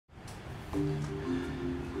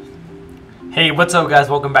Hey, what's up guys,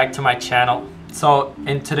 welcome back to my channel. So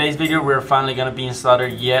in today's video we're finally going to be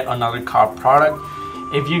installing yet another Cobb product.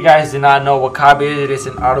 If you guys do not know what Cobb is, it is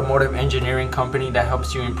an automotive engineering company that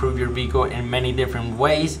helps you improve your vehicle in many different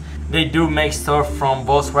ways. They do make stuff from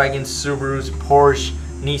Volkswagen, Subarus, Porsche,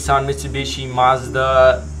 Nissan, Mitsubishi,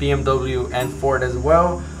 Mazda, BMW and Ford as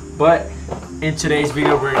well. But in today's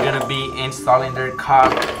video we're going to be installing their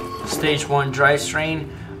Cobb Stage 1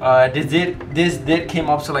 drivetrain. This did came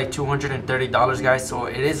up to like $230 guys, so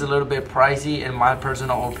it is a little bit pricey in my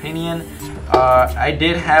personal opinion. I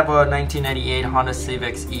did have a 1998 Honda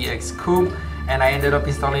Civic EX Coupe and I ended up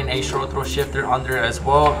installing a short throw shifter under as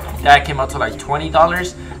well. That came out to like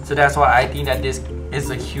 $20, so that's why I think that this is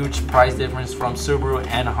a huge price difference from Subaru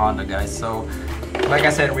and Honda guys. So like I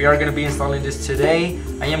said, we are going to be installing this today.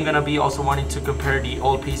 I am going to be also wanting to compare the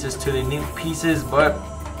old pieces to the new pieces, but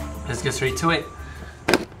let's get straight to it.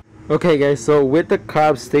 Okay guys, so with the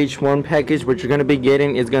Cobb Stage 1 package, what you're going to be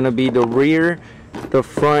getting is going to be the rear, the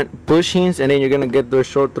front bushings, and then you're going to get the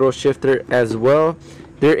short throw shifter as well.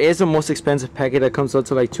 There is a most expensive package that comes up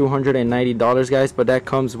to like $290 guys, but that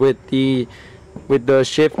comes with the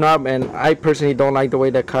shift knob, and I personally don't like the way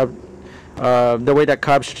that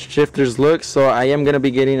Cobb shifters look, so I am going to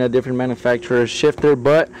be getting a different manufacturer shifter.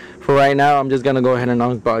 But for right now I'm just going to go ahead and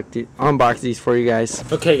unbox these for you guys.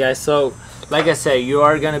 Okay guys, so like I said, you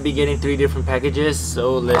are going to be getting 3 different packages,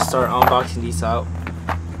 so let's start unboxing these out.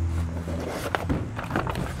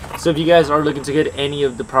 So if you guys are looking to get any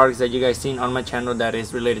of the products that you guys seen on my channel that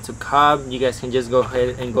is related to Cobb, you guys can just go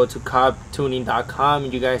ahead and go to cobbtuning.com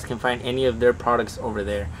and you guys can find any of their products over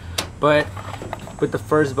there. But with the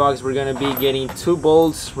first box, we're going to be getting 2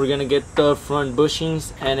 bolts, we're going to get the front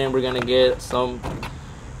bushings, and then we're going to get some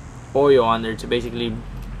oil on there to basically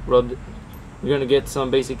rub. We're going to get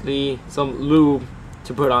some lube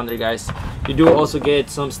to put on there guys. You do also get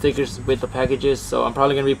some stickers with the packages, so I'm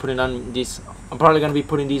probably going to be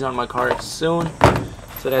putting these on my car soon.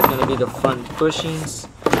 So that's going to be the front bushings.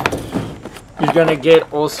 You're going to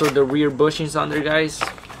get also the rear bushings on there guys.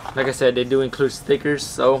 Like I said, they do include stickers,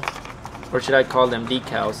 so, or should I call them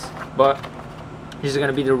decals, but these are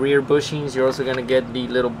going to be the rear bushings. You're also going to get the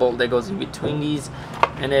little bolt that goes in between these,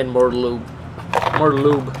 and then more lube.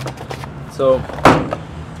 So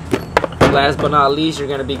last but not least, you're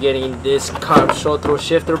going to be getting this Cobb short throw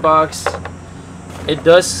shifter box. It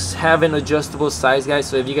does have an adjustable size guys,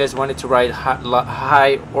 so if you guys wanted to ride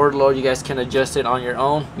high or low, you guys can adjust it on your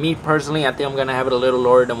own. Me personally, I think I'm going to have it a little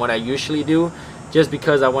lower than what I usually do, just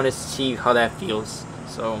because I want to see how that feels.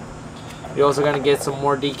 So you're also going to get some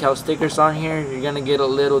more decal stickers on here. You're going to get a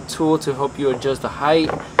little tool to help you adjust the height,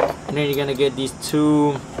 and then you're going to get these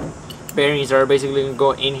 2 bearings that are basically going to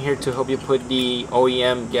go in here to help you put the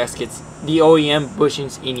OEM gaskets, the OEM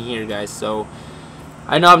bushings in here guys. So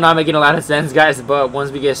I know I'm not making a lot of sense guys, but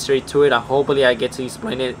once we get straight to it, hopefully I get to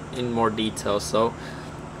explain it in more detail. So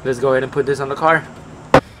let's go ahead and put this on the car.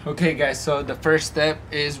 Okay guys, so the first step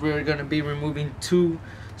is we're going to be removing 2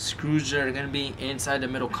 screws that are going to be inside the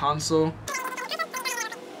middle console.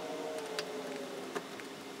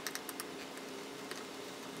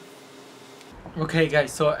 Okay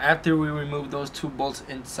guys, so after we remove those 2 bolts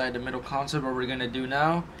inside the middle console, what we're going to do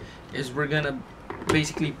now is we're going to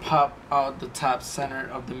basically pop out the top center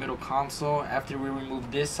of the middle console. After we remove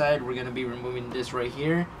this side, we're going to be removing this right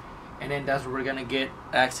here, and then that's where we're going to get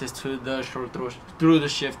access to the short throw through the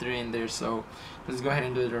shifter in there. So let's go ahead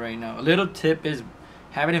and do it right now. A little tip is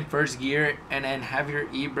have it in first gear and then have your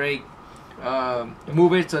e-brake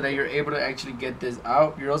move it so that you're able to actually get this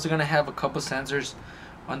out. You're also going to have a couple sensors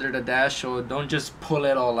under the dash, so don't just pull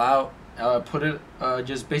it all out.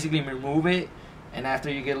 Just basically remove it, and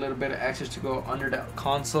after you get a little bit of access to go under the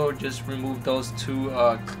console, just remove those 2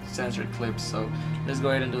 sensor clips. So let's go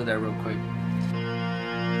ahead and do that real quick.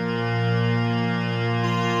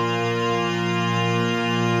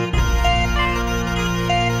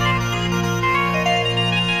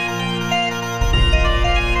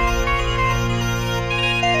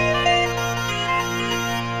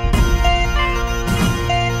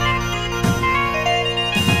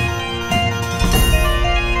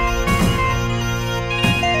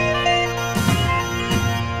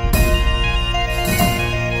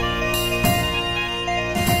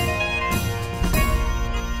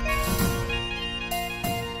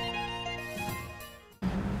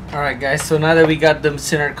 Alright guys, so now that we got the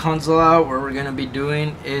center console out, what we're going to be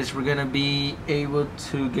doing is we're going to be able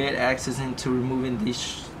to get access into removing the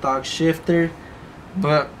stock shifter.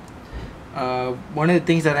 But one of the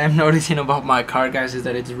things that I'm noticing about my car guys is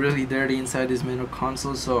that it's really dirty inside this middle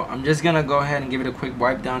console, so I'm just going to go ahead and give it a quick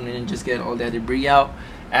wipe down and just get all that debris out.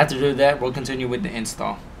 After that, we'll continue with the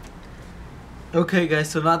install. Okay guys,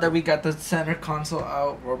 so now that we got the center console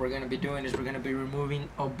out, what we're going to be doing is we're going to be removing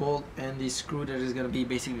a bolt and the screw that is going to be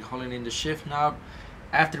basically holding in the shift knob.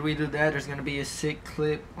 After we do that, there's going to be a SIG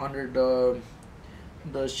clip under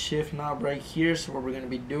the shift knob right here. So what we're going to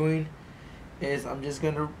be doing is I'm just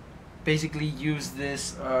going to basically use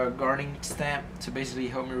this gardening stamp to basically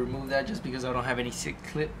help me remove that, just because I don't have any SIG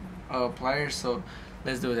clip pliers. So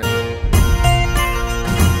let's do that.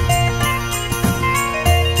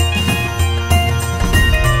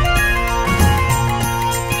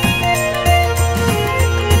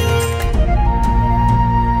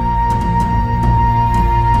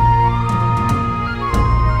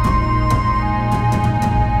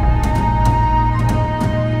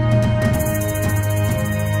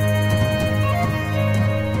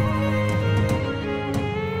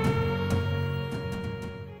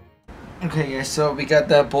 Okay guys, so we got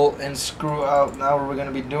that bolt and screw out. Now what we're going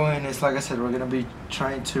to be doing is, like I said, we're going to be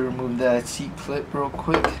trying to remove that seat clip real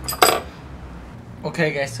quick.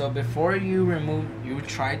 Okay guys, so before you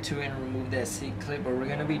try to remove that seat clip, what we're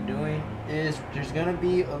going to be doing is there's going to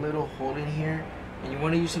be a little hole in here, and you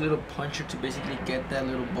want to use a little puncher to basically get that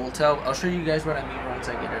little bolt out. I'll show you guys what I mean once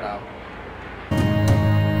I get it out.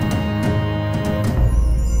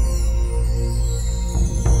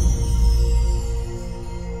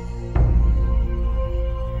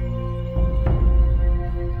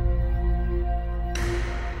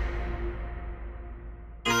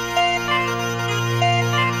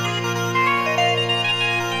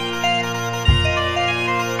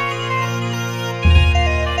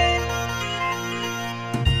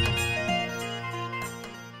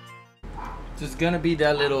 It's gonna be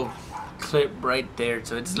that little clip right there.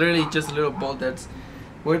 So it's literally just a little bolt that's,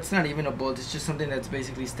 well, it's not even a bolt, it's just something that's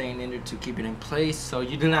basically staying in there to keep it in place. So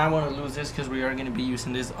you do not want to lose this, because we are going to be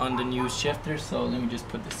using this on the new shifter. So let me just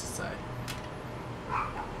put this aside.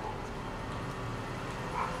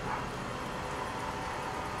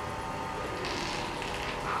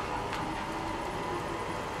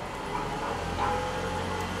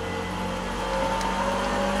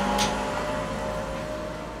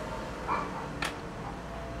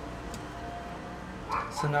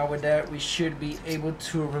 So now with that, we should be able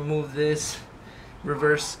to remove this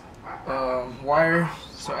reverse wire.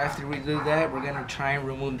 So after we do that, we're gonna try and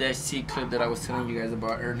remove that seat clip that I was telling you guys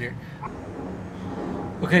about earlier.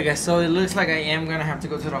 Okay guys, so it looks like I am gonna have to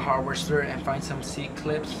go to the hardware store and find some seat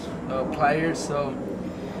clips, pliers. So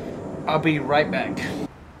I'll be right back.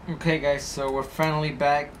 Okay guys, so we're finally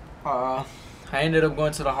back. I ended up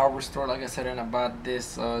going to the hardware store, like I said, and I bought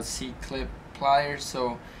this seat clip pliers.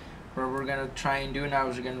 So what we're gonna try and do now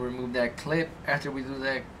is we're gonna remove that clip. After we do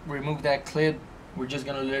that, remove that clip, we're just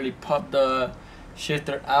gonna literally pop the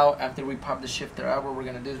shifter out. After we pop the shifter out, what we're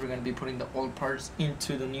gonna do is we're gonna be putting the old parts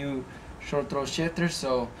into the new short throw shifter.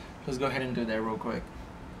 So let's go ahead and do that real quick.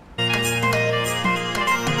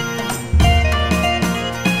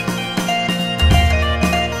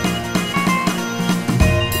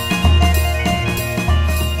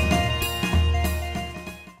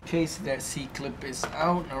 Okay, so that seat clip is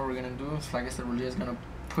out. Now what we're gonna do is, like I said, we're just gonna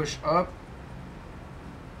push up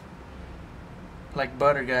like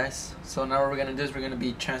butter, guys. So now what we're gonna do is we're gonna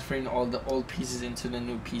be transferring all the old pieces into the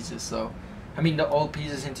new pieces. So I mean the old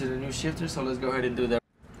pieces into the new shifter. So let's go ahead and do that.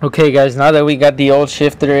 Okay guys, now that we got the old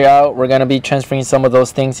shifter out, we're gonna be transferring some of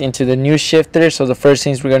those things into the new shifter. So the first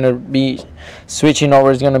things we're gonna be switching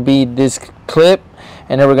over is gonna be this clip,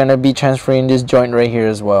 and then we're gonna be transferring this joint right here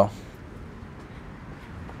as well.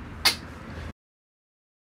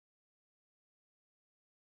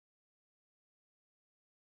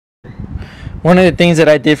 One of the things that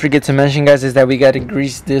I did forget to mention, guys, is that we got to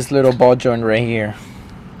grease this little ball joint right here.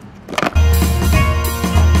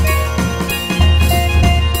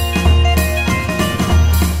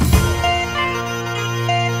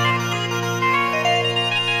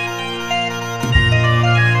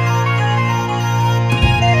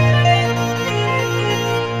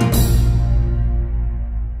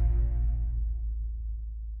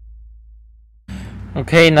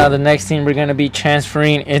 Okay, now the next thing we're gonna be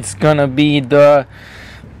transferring, it's gonna be the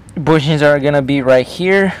bushings are gonna be right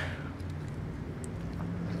here.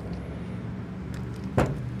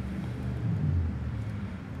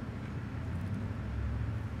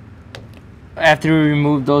 After we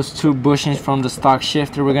remove those two bushings from the stock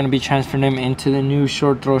shifter, we're gonna be transferring them into the new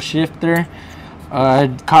short throw shifter.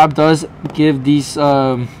 Cobb does give these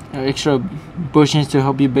extra bushings to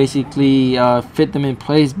help you basically fit them in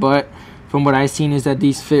place, but from what I've seen is that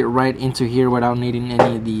these fit right into here without needing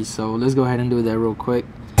any of these. So let's go ahead and do that real quick.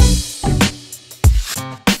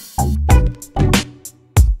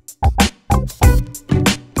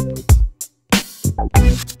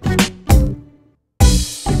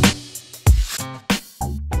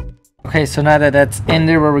 Okay, so now that that's in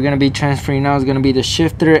there, what we're going to be transferring now is going to be the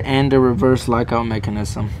shifter and the reverse lockout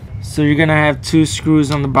mechanism. So you're going to have 2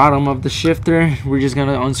 screws on the bottom of the shifter. We're just going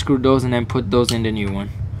to unscrew those and then put those in the new one.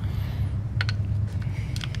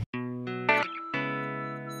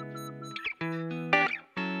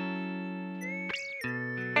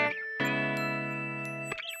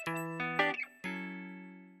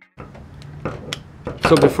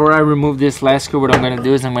 So before I remove this last screw, what I'm going to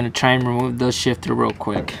do is I'm going to try and remove the shifter real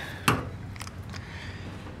quick.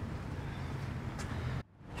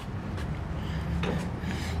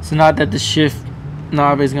 So now that the shift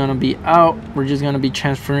knob is going to be out, we're just going to be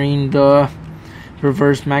transferring the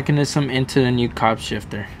reverse mechanism into the new Cobb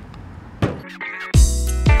shifter.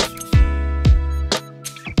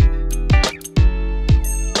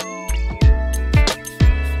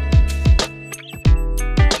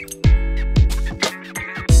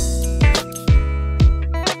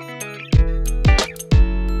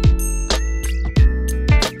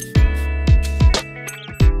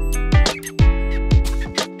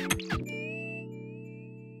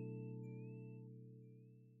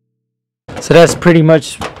 So that's pretty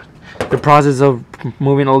much the process of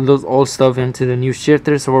moving all those old stuff into the new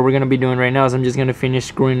shifter. So what we're going to be doing right now is I'm just going to finish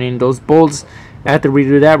screwing in those bolts. After we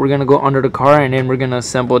do that, we're going to go under the car and then we're going to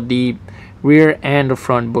assemble the rear and the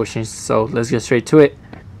front bushings. So let's get straight to it.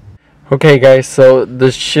 Okay guys, so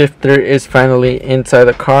the shifter is finally inside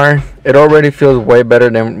the car. It already feels way better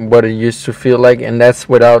than what it used to feel like, and that's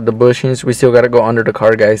without the bushings. We still got to go under the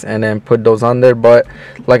car, guys, and then put those on there. But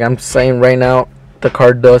like I'm saying right now, the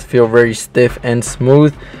car does feel very stiff and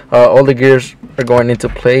smooth. All the gears are going into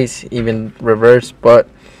place, even reverse. But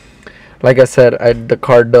like I said, the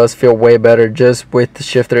car does feel way better just with the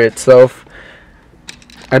shifter itself.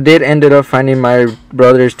 I did ended up finding my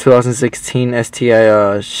brother's 2016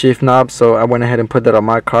 STI shift knob, so I went ahead and put that on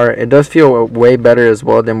my car. It does feel way better as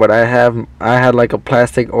well than what I have. I had like a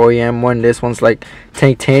plastic OEM one. This one's like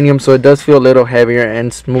titanium, so it does feel a little heavier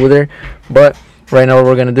and smoother. But right now what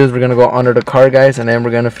we're going to do is we're going to go under the car, guys, and then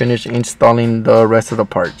we're going to finish installing the rest of the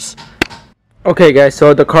parts. Okay guys,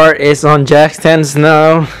 so the car is on jack stands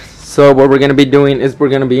now. So what we're going to be doing is we're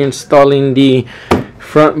going to be installing the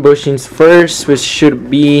front bushings first, which should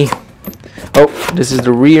be, oh, this is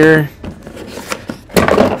the rear,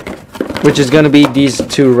 which is going to be these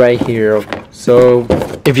two right here. So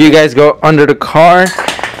if you guys go under the car,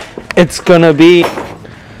 it's going to be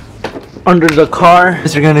under the car.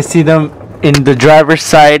 You're going to see them in the driver's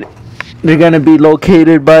side. They're going to be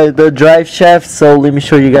located by the drive shaft. So let me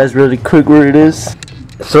show you guys really quick where it is.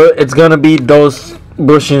 So it's going to be those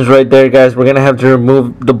bushings right there, guys. We're gonna have to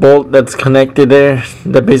remove the bolt that's connected there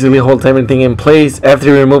that basically holds everything in place.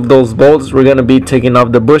 After we remove those bolts, we're gonna be taking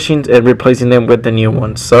off the bushings and replacing them with the new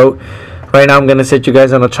ones. So right now I'm gonna set you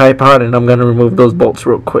guys on a tripod and I'm gonna remove those bolts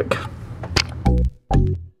real quick.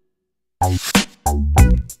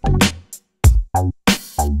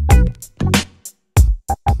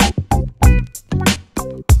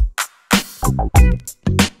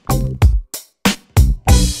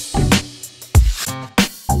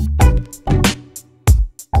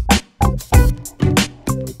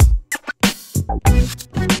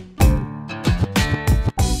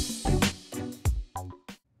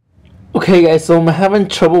 Okay guys, so I'm having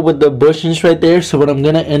trouble with the bushings right there, so what I'm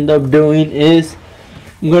gonna end up doing is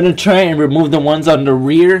I'm gonna try and remove the ones on the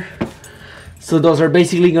rear. So those are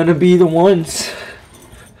basically gonna be the ones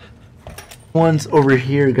over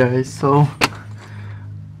here, guys. So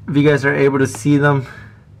if you guys are able to see them,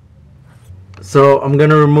 so I'm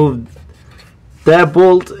gonna remove that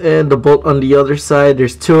bolt and the bolt on the other side.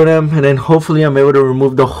 There's two of them, and then hopefully I'm able to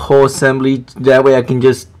remove the whole assembly. That way I can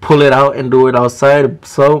just pull it out and do it outside.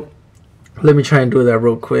 So let me try and do that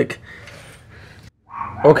real quick.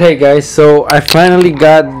 Okay guys, so I finally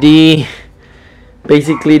got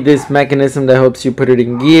basically this mechanism that helps you put it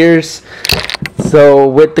in gears. So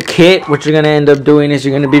with the kit, what you're gonna end up doing is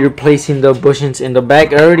you're gonna be replacing the bushings in the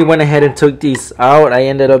back. I already went ahead and took these out. I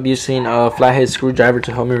ended up using a flathead screwdriver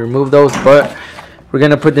to help me remove those, but we're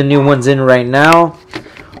gonna put the new ones in right now.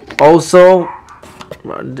 Also,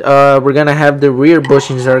 we're gonna have the rear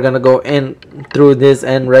bushings that are gonna go in through this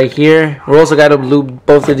end right here. We're also gotta lube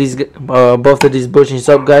both of these bushings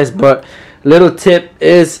up, guys. But little tip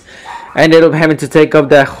is I ended up having to take up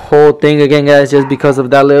that whole thing again, guys, just because of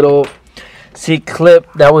that little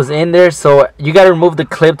clip that was in there. So you gotta remove the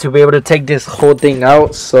clip to be able to take this whole thing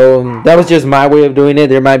out. So that was just my way of doing it.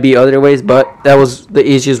 There might be other ways, but that was the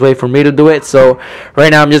easiest way for me to do it. So right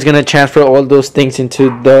now I'm just gonna transfer all those things into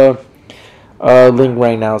the link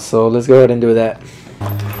right now. So let's go ahead and do that.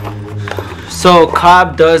 So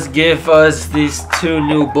Cobb does give us these two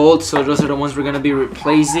new bolts, so those are the ones we're going to be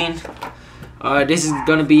replacing. This is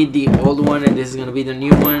gonna be the old one and this is gonna be the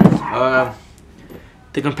new one.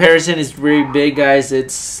 The comparison is very big, guys.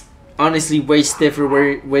 It's honestly way stiffer,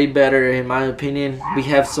 way better in my opinion. We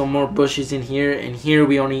have some more bushes in here, and here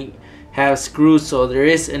we only have screws, so there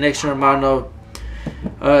is an extra amount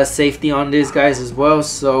of safety on this, guys, as well.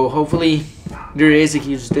 So hopefully there is a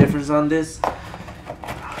huge difference on this.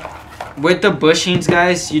 With the bushings,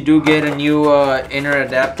 guys, you do get a new inner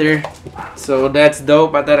adapter, so that's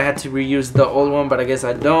dope. I thought I had to reuse the old one, but I guess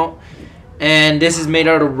I don't. And this is made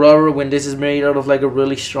out of rubber when this is made out of like a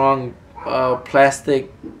really strong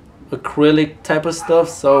plastic acrylic type of stuff.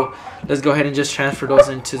 So let's go ahead and just transfer those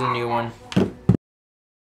into the new one.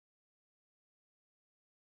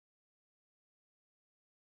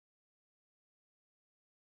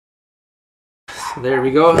 So there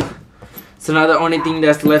we go. So now the only thing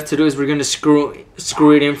that's left to do is we're gonna screw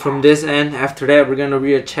it in from this end. After that, we're gonna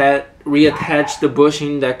reattach the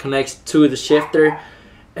bushing that connects to the shifter,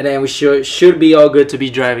 and then we should be all good to be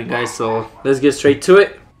driving, guys. So let's get straight to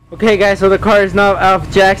it. Okay, guys, so the car is now out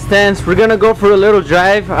of jack stands. We're gonna go for a little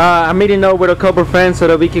drive. I'm meeting up with a couple friends so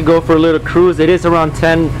that we can go for a little cruise. It is around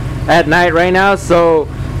 10 at night right now, so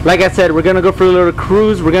like I said, we're gonna go for a little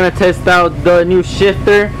cruise. We're gonna test out the new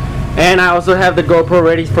shifter, and I also have the GoPro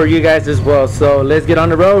ready for you guys as well. So let's get on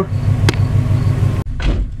the road.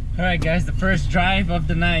 Alright, guys, the first drive of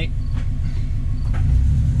the night.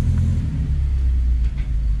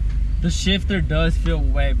 The shifter does feel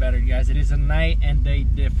way better, guys. It is a night and day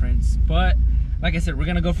difference. But like I said, we're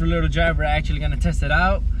gonna go for a little drive. We're actually gonna test it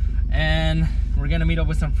out, and we're gonna meet up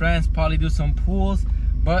with some friends, probably do some pools,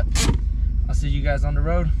 but I'll see you guys on the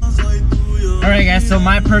road. Alright, guys, so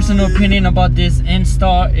my personal opinion about this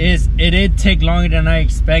install is it did take longer than I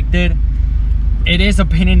expected. It is a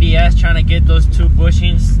pain in the ass trying to get those two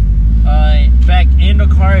bushings back in the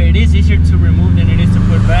car. It is easier to remove than it is to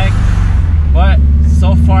put back, but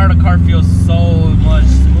so far the car feels so much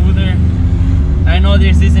smoother. I know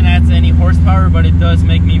this isn't at any horsepower, but it does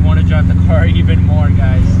make me want to drive the car even more,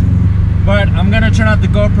 guys. But I'm gonna turn off the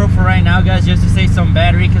GoPro for right now, guys, just to save some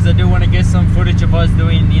battery, because I do want to get some footage of us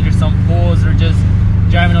doing either some pulls or just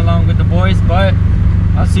driving along with the boys. But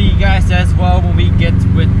I'll see you guys as well when we get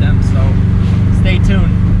with them, so stay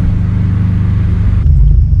tuned.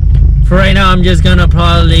 For right now, I'm just gonna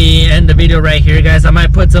probably end the video right here, guys. I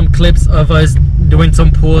might put some clips of us doing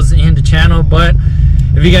some pulls in the channel, but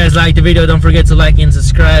if you guys like the video, don't forget to like and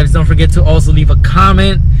subscribe. Don't forget to also leave a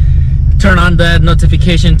comment. Turn on that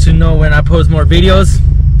notification to know when I post more videos,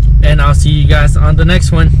 and I'll see you guys on the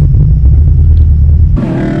next one.